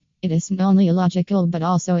It isn't only logical but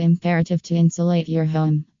also imperative to insulate your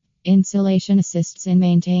home. Insulation assists in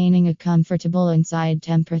maintaining a comfortable inside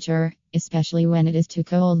temperature, especially when it is too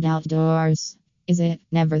cold outdoors. Is it,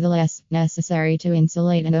 nevertheless, necessary to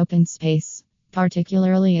insulate an open space,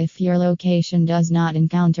 particularly if your location does not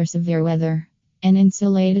encounter severe weather? An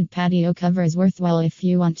insulated patio cover is worthwhile if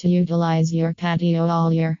you want to utilize your patio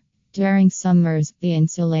all year. During summers, the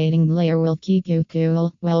insulating layer will keep you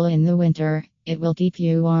cool, while in the winter, it will keep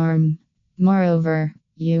you warm. Moreover,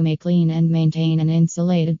 you may clean and maintain an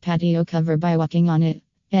insulated patio cover by walking on it.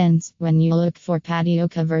 Hence, when you look for patio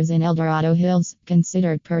covers in El Dorado Hills,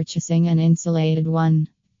 consider purchasing an insulated one.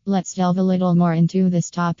 Let's delve a little more into this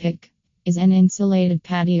topic. Is an insulated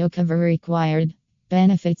patio cover required?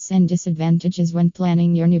 Benefits and disadvantages when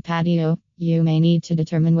planning your new patio. You may need to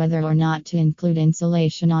determine whether or not to include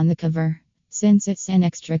insulation on the cover. Since it's an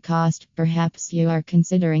extra cost, perhaps you are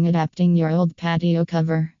considering adapting your old patio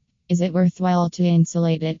cover. Is it worthwhile to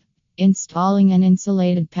insulate it? Installing an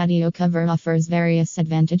insulated patio cover offers various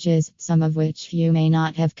advantages, some of which you may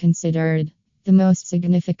not have considered. The most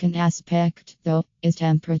significant aspect, though, is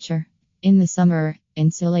temperature. In the summer,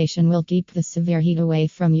 insulation will keep the severe heat away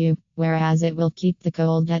from you, whereas it will keep the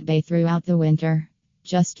cold at bay throughout the winter.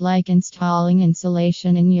 Just like installing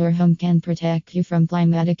insulation in your home can protect you from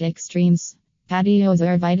climatic extremes, patios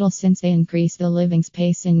are vital since they increase the living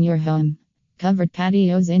space in your home. Covered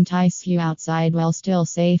patios entice you outside while still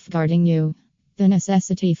safeguarding you. The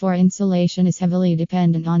necessity for insulation is heavily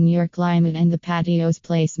dependent on your climate and the patio's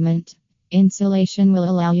placement. Insulation will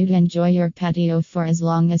allow you to enjoy your patio for as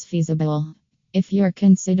long as feasible. If you're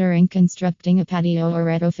considering constructing a patio or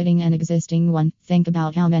retrofitting an existing one, think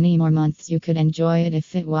about how many more months you could enjoy it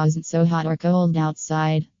if it wasn't so hot or cold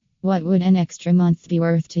outside. What would an extra month be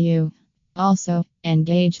worth to you? Also,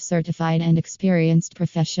 engage certified and experienced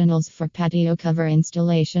professionals for patio cover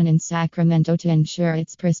installation in Sacramento to ensure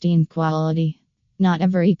its pristine quality. Not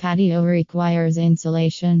every patio requires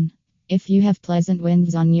insulation. If you have pleasant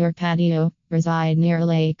winds on your patio, reside near a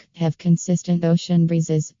lake, have consistent ocean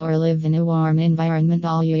breezes, or live in a warm environment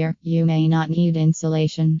all year, you may not need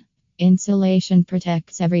insulation. Insulation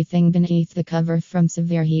protects everything beneath the cover from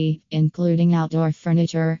severe heat, including outdoor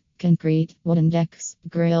furniture, concrete, wooden decks,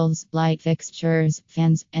 grills, light fixtures,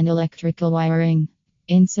 fans, and electrical wiring.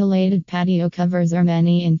 Insulated patio covers are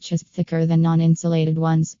many inches thicker than non-insulated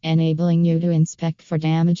ones, enabling you to inspect for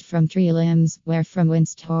damage from tree limbs, wear from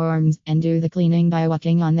windstorms, and do the cleaning by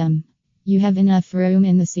walking on them. You have enough room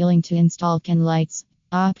in the ceiling to install can lights,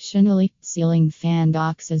 optionally, ceiling fan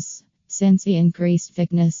boxes. Since the increased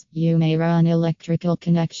thickness, you may run electrical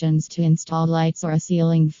connections to install lights or a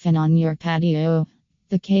ceiling fan on your patio.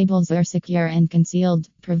 The cables are secure and concealed,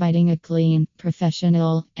 providing a clean,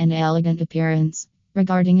 professional, and elegant appearance.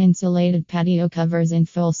 Regarding insulated patio covers in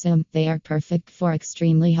Folsom, they are perfect for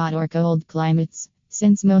extremely hot or cold climates.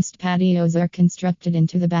 Since most patios are constructed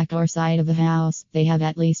into the back or side of the house, they have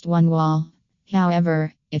at least one wall.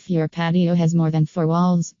 However, if your patio has more than 4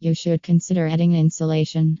 walls, you should consider adding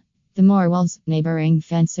insulation. The more walls, neighboring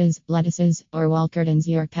fences, lattices, or wall curtains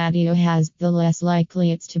your patio has, the less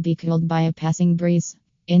likely it's to be cooled by a passing breeze.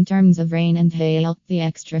 In terms of rain and hail, the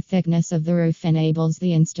extra thickness of the roof enables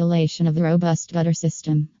the installation of a robust gutter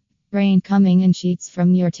system. Rain coming in sheets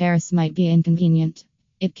from your terrace might be inconvenient.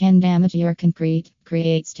 It can damage your concrete,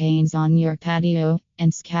 create stains on your patio,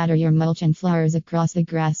 and scatter your mulch and flowers across the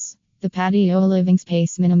grass. The patio living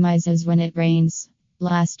space minimizes when it rains.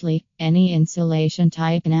 Lastly, any insulation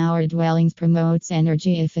type in our dwellings promotes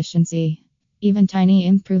energy efficiency. Even tiny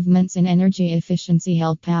improvements in energy efficiency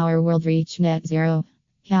help our world reach net zero.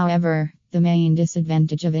 However, the main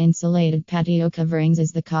disadvantage of insulated patio coverings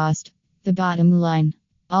is the cost. The bottom line.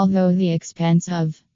 Although the expense of